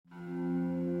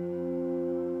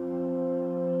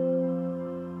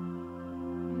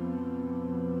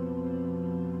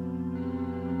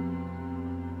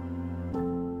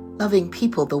loving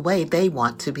people the way they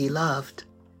want to be loved.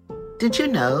 Did you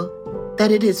know that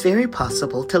it is very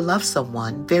possible to love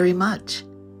someone very much,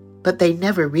 but they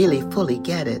never really fully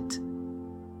get it?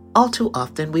 All too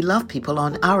often we love people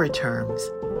on our terms,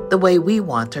 the way we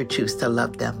want or choose to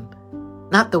love them,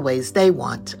 not the ways they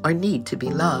want or need to be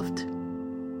loved.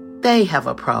 They have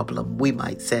a problem, we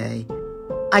might say.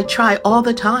 I try all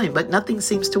the time, but nothing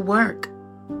seems to work.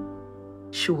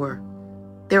 Sure,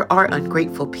 there are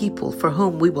ungrateful people for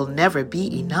whom we will never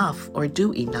be enough or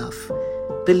do enough.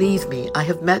 Believe me, I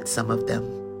have met some of them.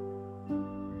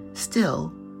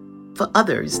 Still, for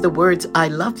others, the words "I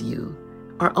love you"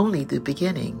 are only the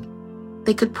beginning.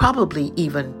 They could probably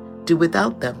even do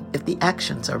without them if the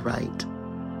actions are right.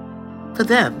 For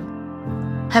them,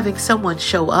 having someone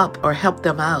show up or help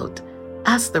them out,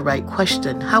 ask the right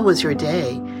question, "How was your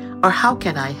day?" or "How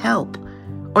can I help?"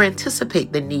 or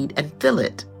anticipate the need and fill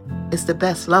it, is the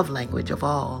best love language of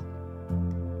all.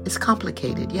 It's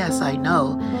complicated, yes, I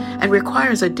know, and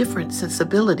requires a different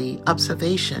sensibility,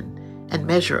 observation, and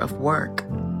measure of work.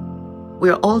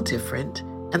 We're all different,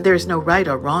 and there is no right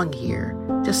or wrong here,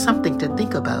 just something to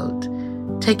think about,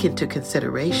 take into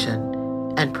consideration,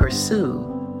 and pursue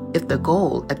if the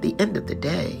goal at the end of the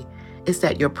day is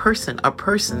that your person or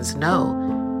persons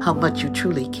know how much you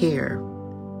truly care.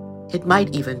 It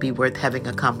might even be worth having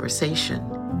a conversation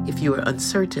if you are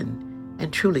uncertain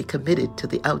and truly committed to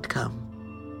the outcome.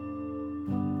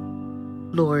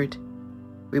 Lord,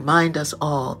 remind us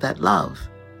all that love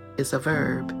is a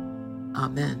verb.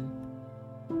 Amen.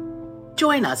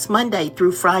 Join us Monday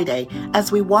through Friday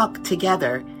as we walk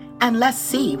together, and let's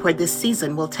see where this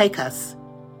season will take us.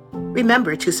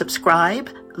 Remember to subscribe,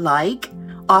 like,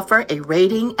 offer a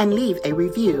rating, and leave a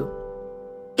review.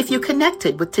 If you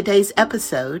connected with today's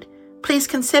episode, please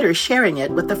consider sharing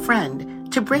it with a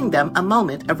friend to bring them a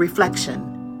moment of reflection.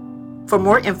 For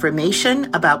more information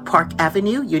about Park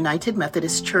Avenue United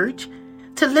Methodist Church,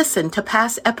 to listen to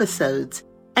past episodes,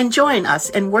 and join us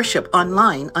in worship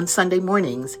online on Sunday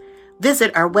mornings,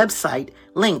 visit our website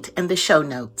linked in the show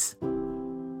notes.